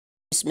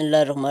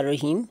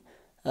Bismillahirrahmanirrahim.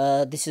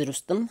 This is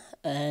Rustam,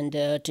 and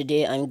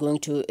today I'm going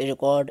to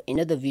record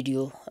another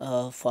video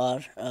for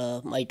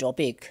my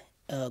topic,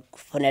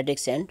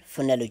 phonetics and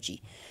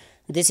phonology.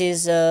 This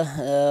is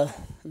segmental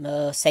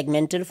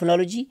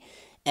phonology,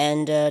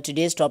 and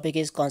today's topic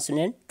is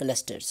consonant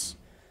clusters.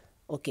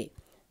 Okay.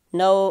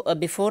 Now,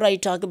 before I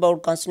talk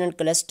about consonant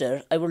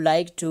cluster, I would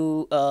like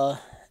to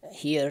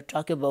here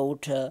talk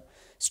about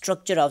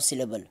structure of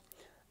syllable.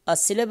 A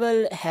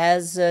syllable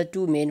has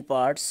two main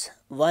parts.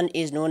 One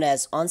is known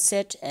as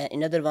onset and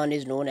another one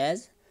is known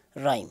as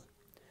rhyme.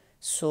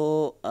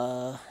 So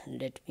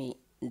let me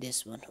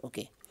this one.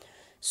 Okay.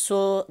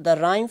 So the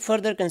rhyme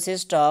further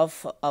consists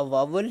of a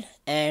vowel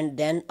and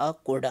then a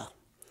coda.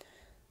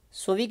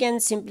 So we can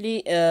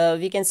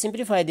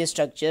simplify this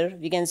structure.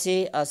 We can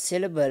say a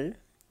syllable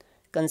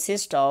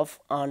consists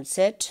of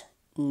onset,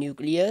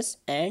 nucleus,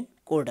 and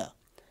coda.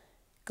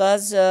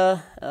 Because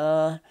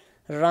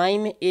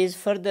rhyme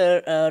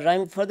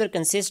further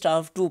consists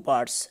of two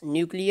parts,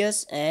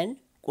 nucleus and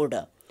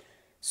coda.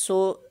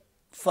 So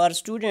for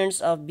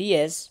students of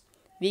BS,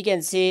 we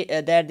can say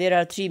that there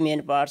are three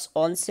main parts: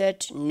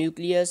 onset,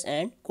 nucleus,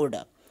 and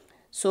coda.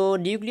 So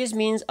nucleus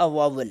means a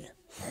vowel,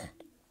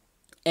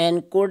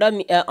 and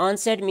coda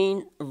onset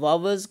means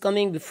vowels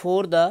coming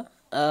before the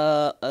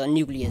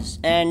nucleus,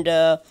 and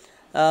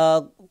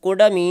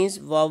coda means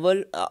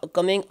vowel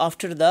coming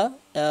after the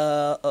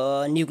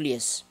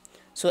nucleus.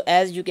 So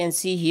as you can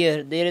see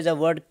here, there is a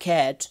word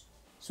cat.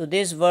 So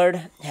this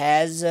word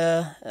has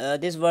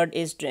this word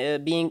is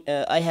being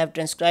I have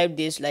transcribed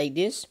this like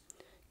this: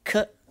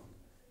 k,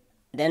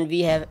 then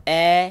we have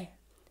a,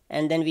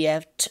 and then we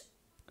have t.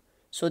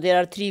 So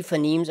there are three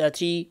phonemes or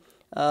three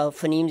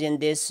phonemes in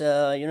this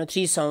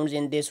three sounds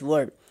in this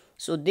word.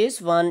 So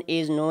this one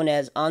is known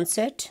as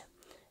onset,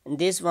 and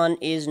this one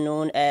is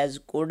known as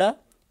coda,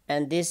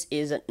 and this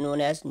is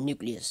known as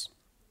nucleus.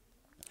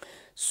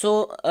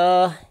 So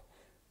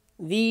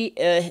we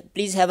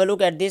please have a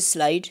look at this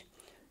slide.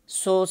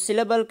 So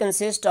syllable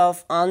consists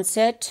of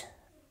onset,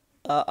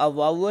 a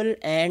vowel,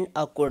 and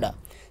a coda.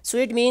 So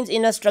it means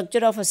in a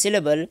structure of a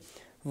syllable,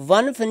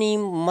 one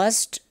phoneme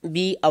must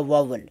be a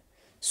vowel.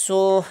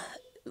 So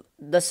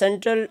the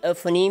central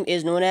phoneme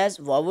is known as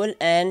vowel,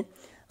 and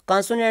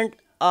consonants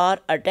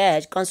are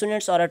attached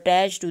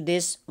to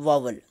this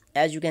vowel,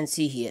 as you can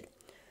see here.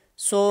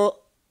 So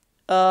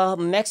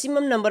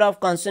maximum number of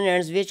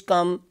consonants which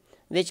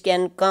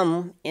can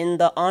come in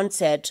the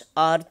onset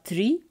are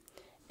 3,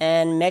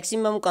 and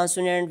maximum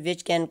consonant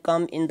which can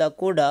come in the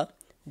coda,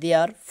 they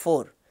are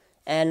 4,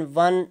 and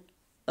one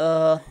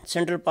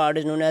central part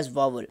is known as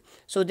vowel.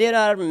 So there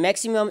are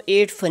maximum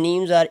 8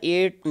 phonemes or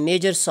 8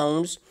 major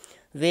sounds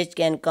which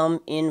can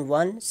come in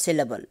one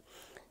syllable.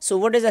 So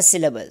what is a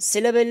syllable?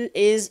 Syllable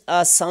is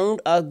a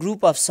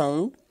group of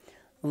sound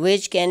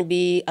which can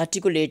be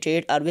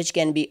articulated or which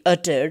can be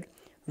uttered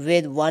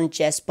with one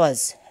chest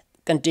pulse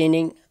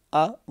containing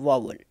a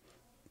vowel.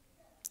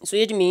 So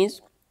it means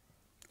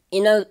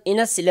in a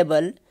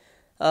syllable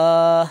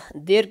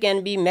there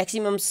can be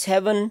maximum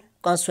 7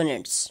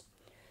 consonants.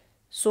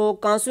 So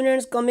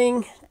consonants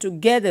coming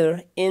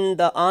together in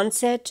the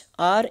onset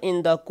or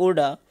in the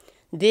coda,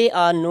 they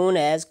are known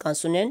as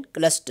consonant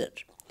cluster.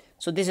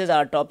 So this is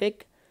our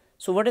topic.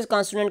 So what is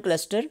consonant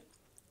cluster?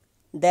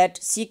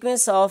 That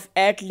sequence of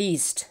at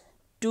least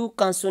 2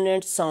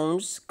 consonant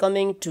sounds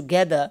coming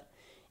together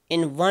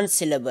in one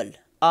syllable,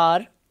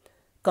 or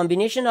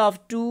combination of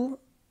 2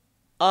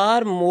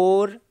 or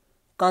more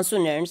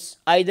consonants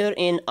either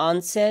in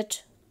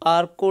onset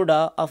or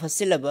coda of a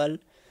syllable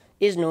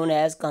is known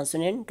as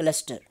consonant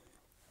cluster.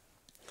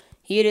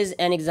 Here is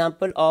an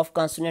example of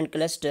consonant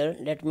cluster.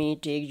 Let me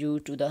take you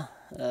to the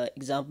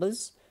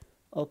examples.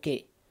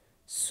 Okay,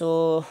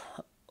 so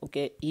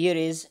here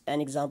is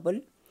an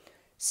example.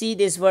 See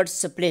this word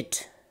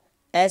split,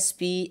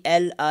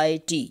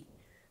 S-P-L-I-T.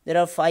 There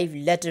are 5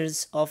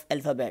 letters of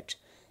alphabet,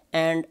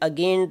 and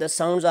again the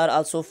sounds are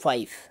also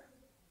 5.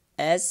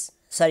 S,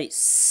 P,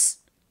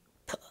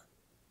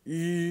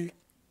 L,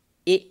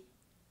 I,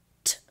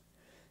 T.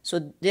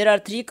 So there are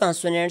 3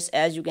 consonants,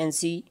 as you can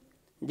see.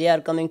 They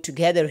are coming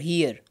together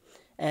here,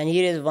 and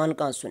here is one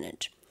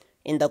consonant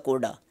in the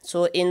coda.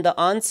 So in the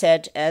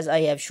onset, as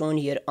I have shown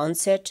here,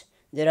 onset,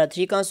 there are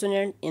 3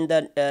 consonants in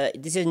the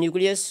this is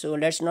nucleus, so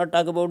let's not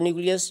talk about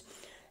nucleus.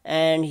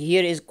 And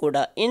here is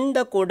coda. In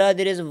the coda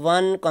there is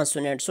one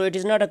consonant, so it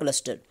is not a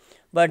cluster,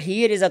 but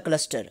here is a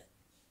cluster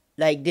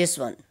like this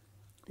one.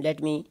 Let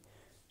me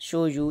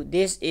show you.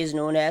 This is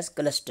known as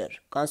cluster,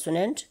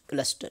 consonant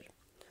cluster.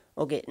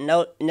 Okay,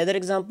 now another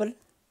example.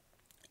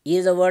 Here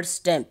is a word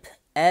stamp,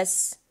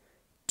 S-T-A-M-P,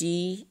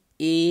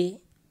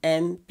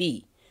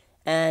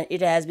 and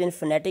it has been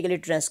phonetically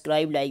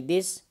transcribed like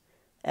this,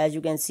 as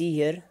you can see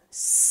here: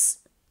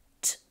 S-T-A-M-P.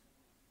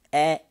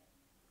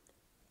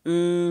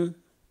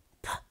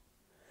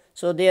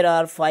 So there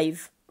are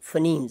 5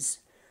 phonemes,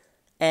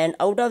 and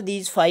out of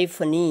these 5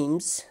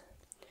 phonemes,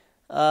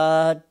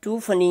 2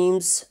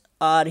 phonemes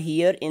are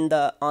here in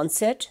the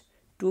onset,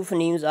 2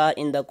 phonemes are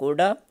in the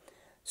coda.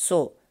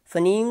 So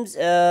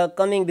phonemes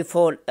coming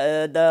before.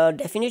 The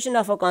definition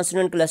of a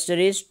consonant cluster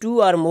is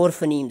two or more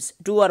phonemes,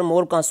 two or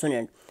more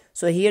consonant.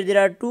 So here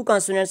there are two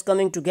consonants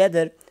coming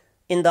together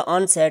in the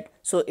onset,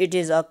 so it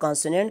is a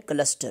consonant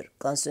cluster.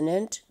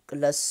 Consonant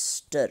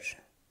cluster.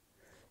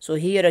 So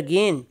here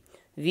again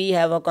we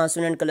have a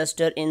consonant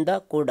cluster in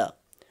the coda.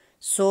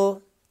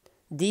 So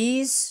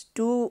these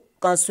two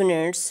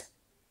consonants,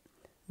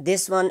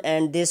 this one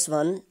and this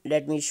one,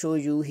 let me show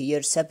you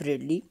here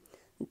separately.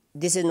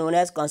 This is known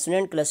as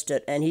consonant cluster,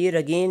 and here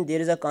again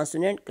there is a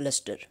consonant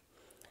cluster.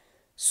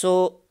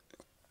 So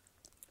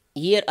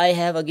here I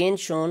have again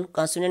shown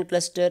consonant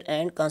cluster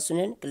and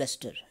consonant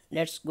cluster.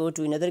 Let's go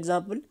to another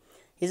example.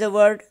 Here's a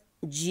word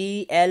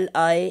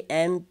GLIMPSED.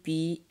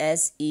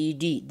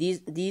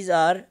 These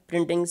are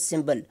printing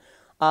symbol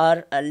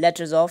or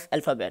letters of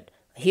alphabet.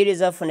 Here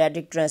is a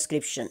phonetic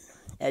transcription,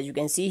 as you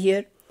can see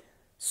here.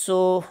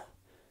 So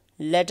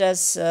let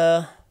us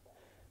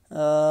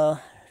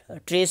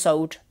trace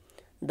out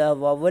the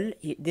vowel.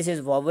 This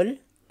is vowel,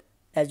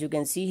 as you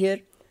can see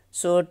here.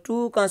 So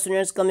two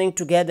consonants coming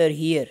together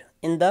here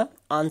in the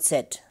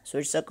onset, so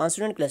it's a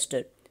consonant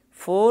cluster.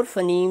 Four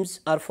phonemes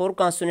or four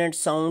consonant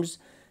sounds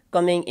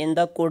coming in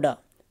the coda,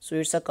 so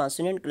it's a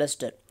consonant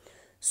cluster.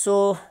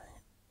 So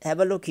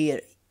have a look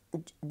here.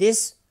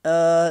 This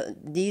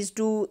these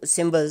two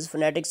symbols,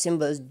 phonetic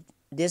symbols,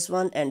 this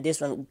one and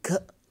this one, g,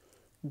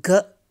 g,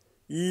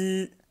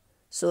 l,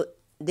 so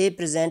they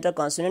present a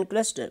consonant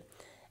cluster.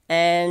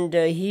 And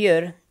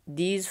here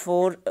these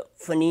four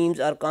phonemes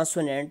are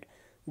consonant,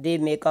 they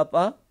make up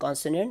a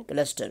consonant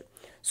cluster.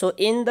 So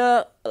in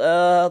the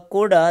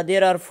coda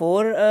there are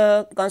four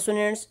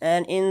consonants,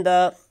 and in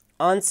the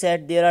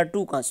onset there are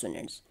two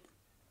consonants.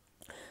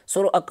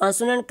 So a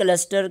consonant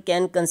cluster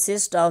can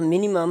consist of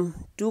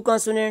minimum two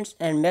consonants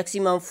and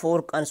maximum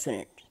four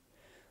consonants.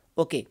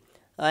 Okay,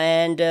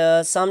 and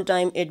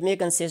sometime it may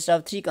consist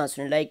of three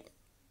consonants like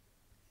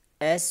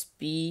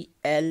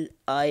SPLIT.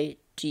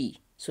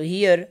 So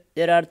here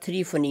there are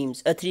three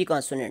phonemes, three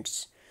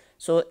consonants.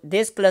 So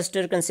this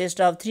cluster consists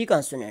of three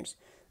consonants.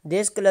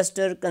 This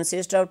cluster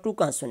consists of two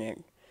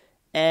consonants,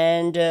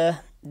 and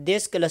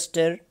this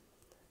cluster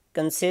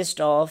consists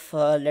of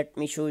let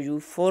me show you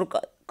four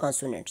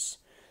consonants.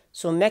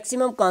 So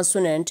maximum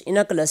consonant in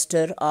a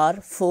cluster are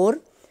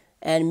 4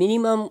 and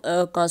minimum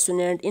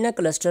consonant in a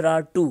cluster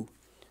are 2.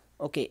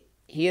 Okay,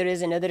 here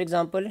is another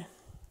example.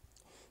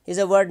 Is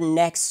a word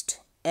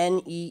next,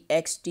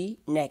 N-E-X-T,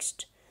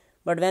 next.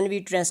 But when we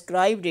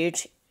transcribed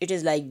it, it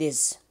is like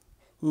this,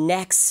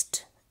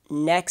 next,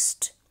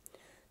 next.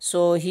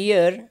 So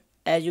here,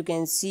 as you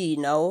can see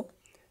now,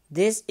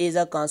 this is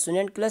a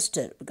consonant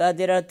cluster because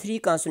there are three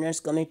consonants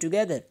coming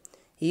together.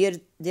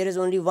 Here there is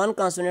only one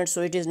consonant,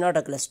 so it is not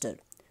a cluster.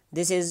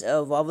 This is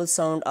a vowel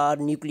sound or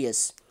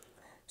nucleus.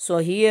 So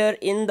here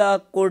in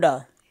the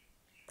coda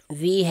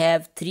we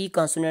have three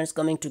consonants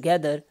coming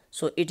together,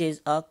 so it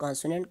is a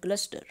consonant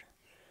cluster.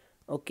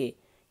 Okay,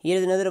 here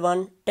is another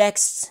one,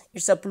 texts.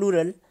 It's a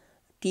plural,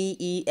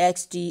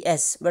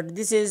 T-E-X-T-S, but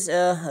this is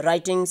a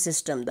writing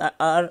system, the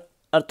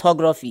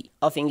orthography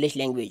of English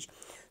language.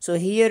 So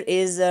here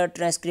is a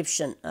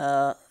transcription,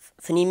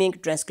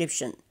 phonemic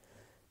transcription,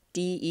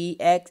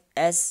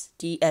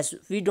 T-E-X-S-T-S.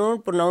 We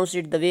don't pronounce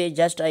it the way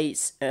just I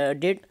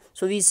did.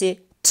 So we say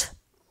t,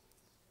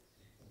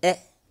 e,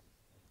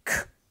 k,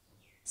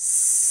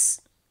 s,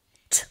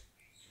 t,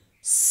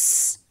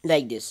 s,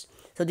 like this.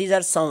 So these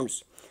are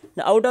sounds.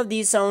 Now out of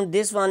these sounds,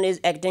 this one is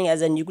acting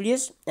as a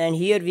nucleus, and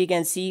here we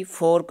can see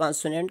four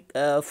consonants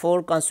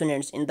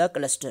in the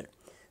cluster.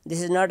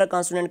 This is not a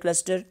consonant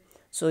cluster,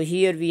 so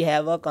here we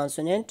have a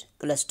consonant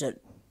cluster.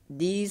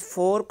 These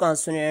four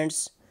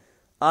consonants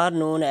are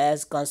known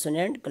as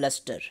consonant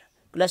cluster.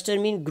 Cluster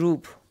means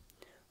group.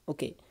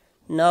 Okay,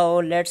 now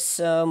let's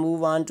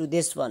move on to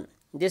this one.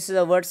 This is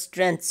the word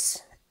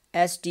strengths,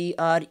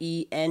 S-T-R-E-N-G-T-H-S.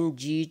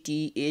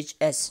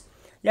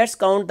 Let's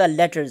count the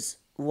letters.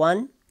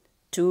 1,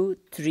 2,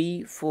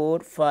 3, 4,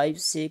 5,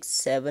 6,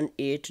 7,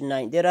 8,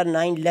 9. There are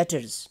 9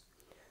 letters.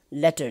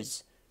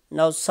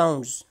 Now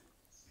sounds.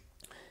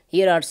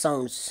 Here are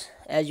sounds,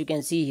 as you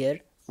can see here.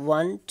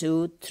 1,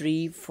 2,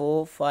 3,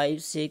 4,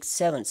 5, 6,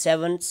 7.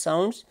 7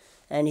 sounds,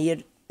 and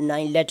here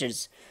 9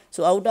 letters.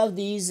 So out of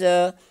these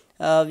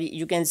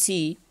you can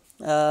see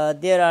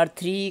there are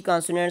 3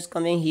 consonants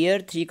coming here,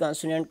 3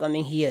 consonants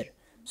coming here.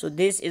 So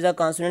this is a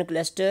consonant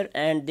cluster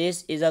and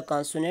this is a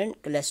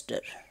consonant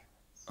cluster.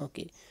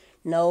 Okay,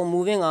 now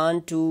moving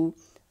on to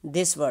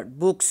this word,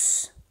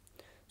 books.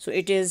 So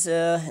it is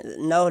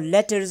now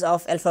letters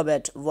of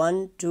alphabet,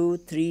 1, 2,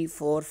 3,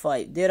 4,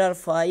 5. There are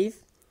 5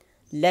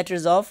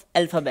 letters of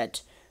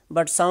alphabet,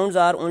 but sounds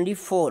are only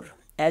 4,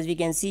 as we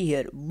can see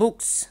here.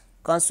 Books,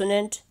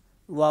 consonant,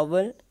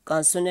 vowel,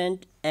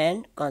 consonant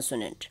and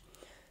consonant.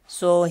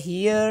 So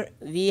here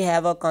we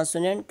have a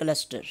consonant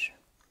cluster.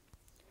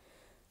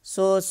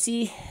 So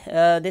see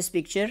this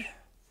picture.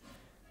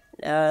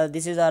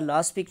 This is our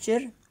last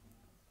picture.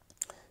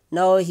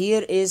 Now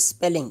here is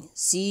spelling,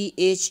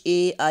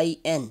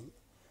 C-H-A-I-N,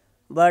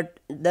 but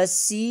the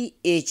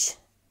C-H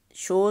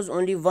shows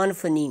only one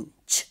phoneme,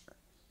 ch,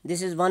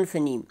 This is one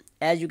phoneme.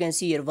 As you can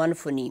see here, one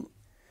phoneme.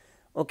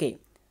 Okay,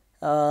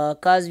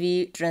 cause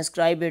we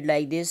transcribe it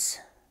like this,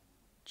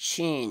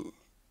 chain,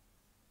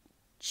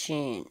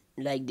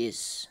 like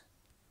this.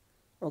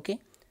 Okay,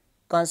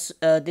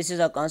 this is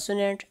a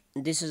consonant,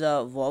 this is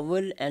a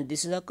vowel, and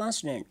this is a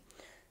consonant.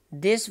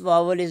 This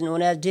vowel is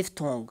known as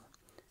diphthong,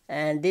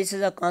 and this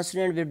is a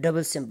consonant with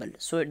double symbol.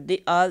 So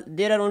there are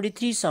only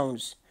three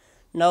sounds.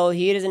 Now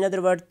here is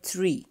another word,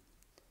 three.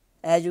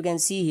 As you can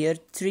see here,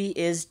 three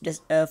is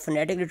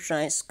phonetically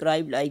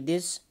transcribed like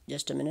this.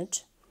 Just a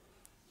minute.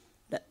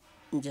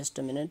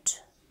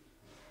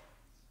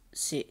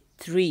 Say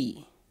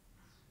three.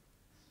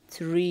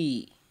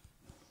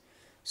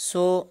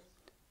 So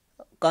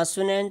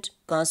consonant,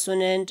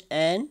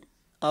 and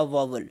a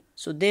vowel.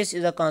 So this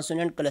is a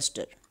consonant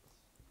cluster.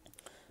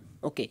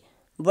 Okay,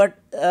 but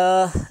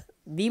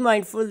be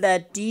mindful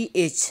that th,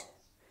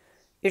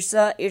 it's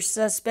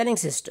a spelling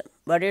system,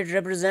 but it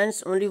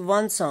represents only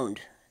one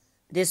sound.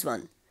 This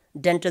one,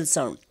 dental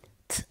sound,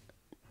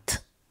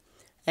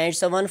 and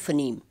it's a one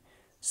phoneme.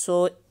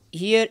 So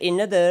here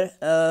another,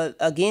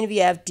 again we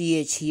have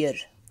th here,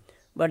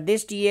 but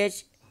this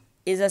th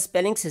is a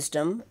spelling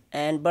system,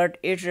 and but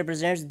it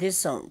represents this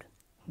sound,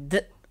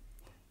 the,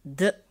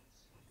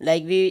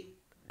 like we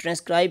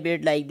transcribe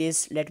it like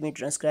this. Let me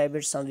transcribe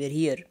it somewhere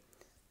here,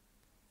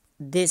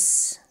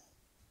 this.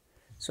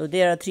 So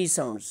there are three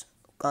sounds,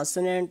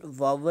 consonant,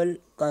 vowel,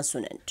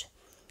 consonant.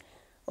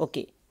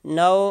 Okay,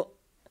 now,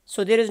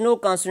 so there is no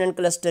consonant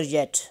cluster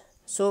yet.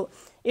 So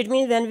it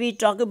means when we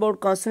talk about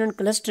consonant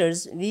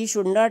clusters, we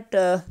should not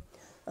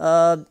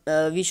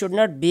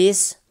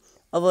base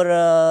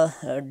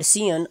our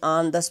decision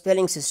on the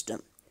spelling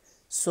system.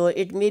 So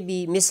it may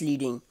be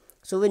misleading.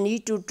 So we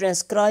need to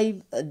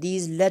transcribe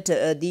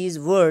these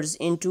words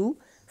into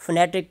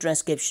phonetic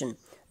transcription.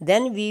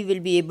 Then we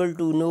will be able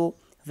to know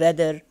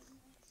whether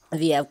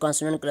we have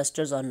consonant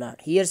clusters or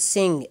not. Here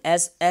sing,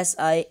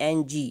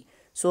 SSING.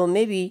 So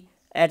maybe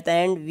at the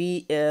end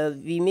we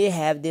may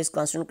have this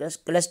consonant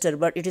cluster,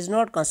 but it is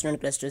not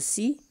consonant cluster.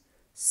 See,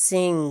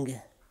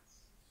 sing.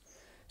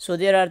 So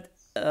there are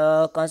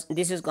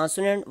this is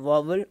consonant,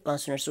 vowel,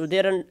 consonant. So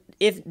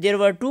if there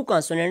were two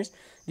consonants,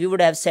 we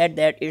would have said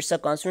that it's a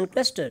consonant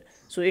cluster.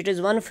 So it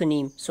is one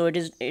phoneme. So it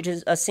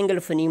is a single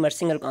phoneme or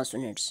single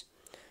consonants.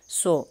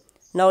 So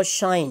now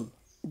shine.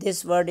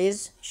 This word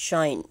is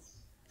shine,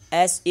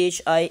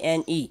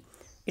 SHINE.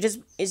 It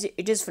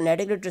is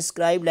phonetically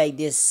described like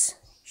this,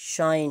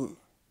 shine.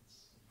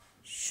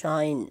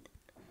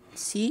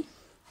 See,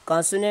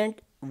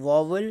 consonant,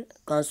 vowel,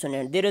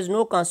 consonant. There is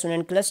no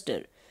consonant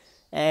cluster,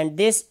 and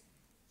this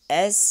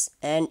S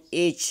and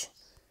H,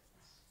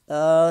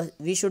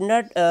 we should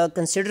not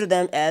consider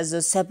them as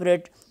a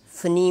separate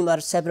phoneme or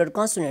separate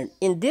consonant.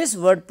 In this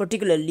word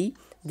particularly,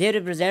 they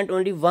represent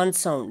only one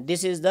sound.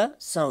 This is the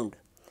sound.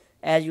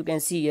 As you can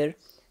see here,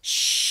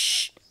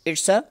 shh.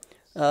 It's a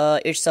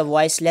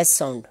voiceless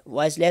sound,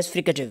 voiceless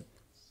fricative.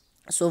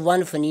 So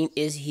one phoneme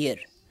is here.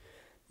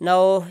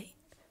 Now,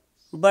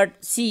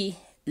 but see,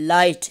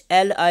 light,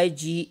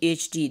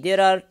 LIGHT.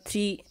 There are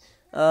three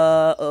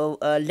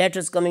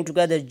letters coming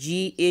together,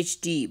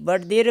 GHT,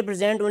 but they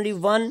represent only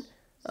one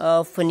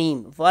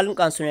phoneme, one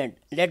consonant.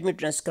 Let me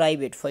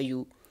transcribe it for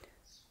you.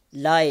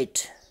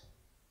 Light.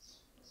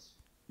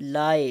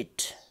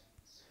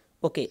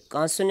 Okay,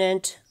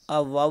 consonant,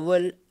 a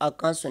vowel, a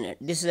consonant.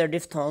 This is a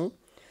diphthong.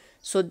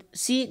 So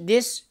see,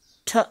 this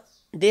t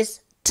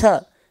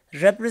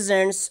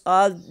represents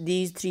all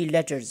these three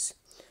letters.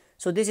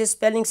 So this is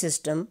spelling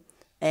system,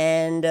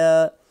 and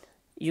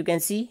you can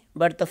see,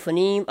 but the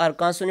phoneme or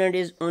consonant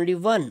is only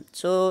one.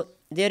 So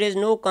there is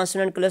no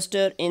consonant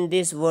cluster in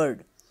this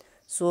word.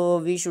 So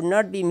we should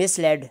not be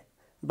misled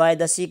by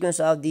the sequence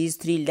of these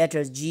three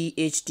letters,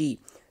 GHT.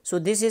 So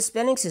this is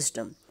spelling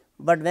system,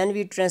 but when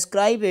we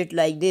transcribe it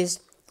like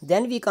this,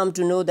 then we come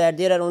to know that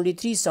there are only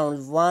three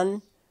sounds,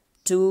 1,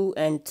 2,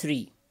 and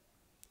 3.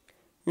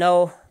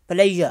 Now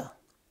pleasure.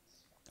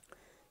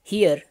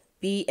 Here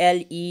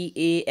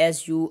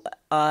PLEASURE,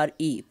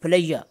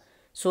 pleasure.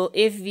 So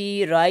if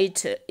we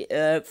write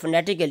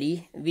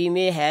phonetically, we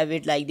may have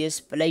it like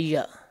this,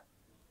 pleasure.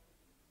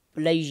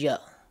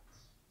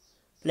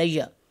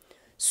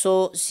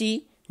 So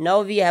see,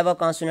 now we have a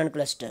consonant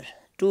cluster,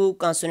 two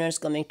consonants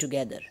coming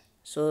together.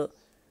 So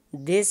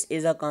this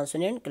is a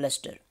consonant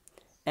cluster.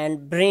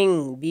 And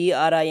bring,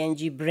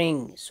 BRING,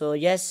 bring. So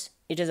yes,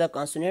 it is a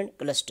consonant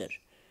cluster.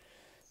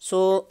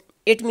 So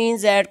it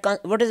means that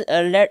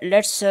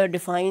let's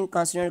define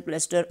consonant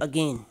cluster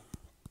again.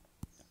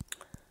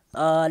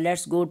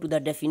 Let's go to the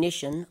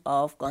definition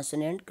of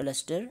consonant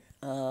cluster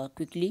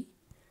quickly,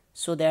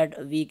 so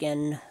that we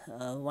can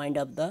wind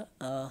up the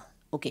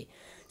okay.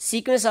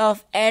 Sequence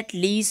of at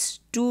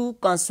least two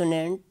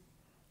consonant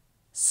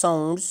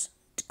sounds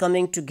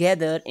coming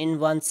together in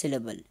one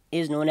syllable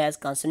is known as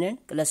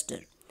consonant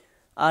cluster.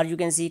 Or you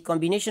can see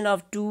combination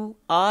of two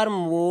or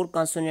more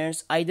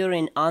consonants either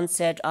in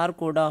onset or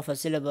coda of a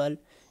syllable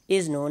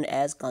is known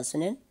as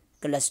consonant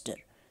cluster.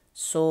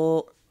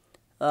 So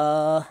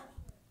I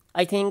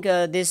think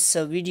this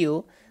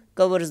video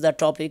covers the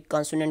topic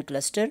consonant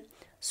cluster.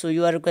 So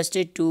you are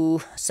requested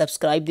to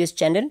subscribe this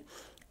channel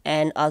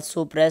and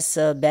also press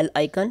bell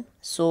icon,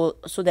 so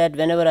that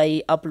whenever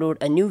I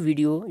upload a new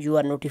video you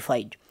are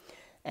notified.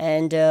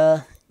 And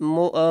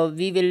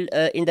we will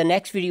in the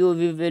next video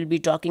we will be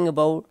talking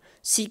about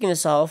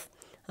sequence of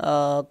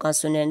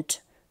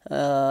consonant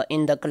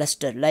in the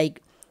cluster,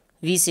 like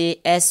we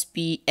say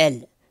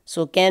SPL.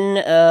 So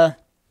can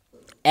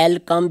L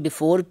come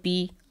before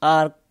P,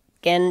 or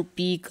can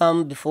P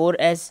come before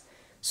S?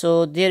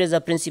 So there is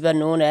a principle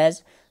known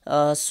as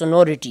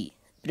sonority,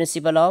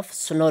 principle of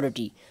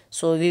sonority.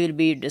 So we will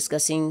be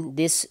discussing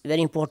this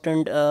very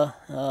important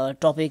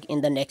topic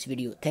in the next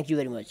video. Thank you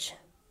very much.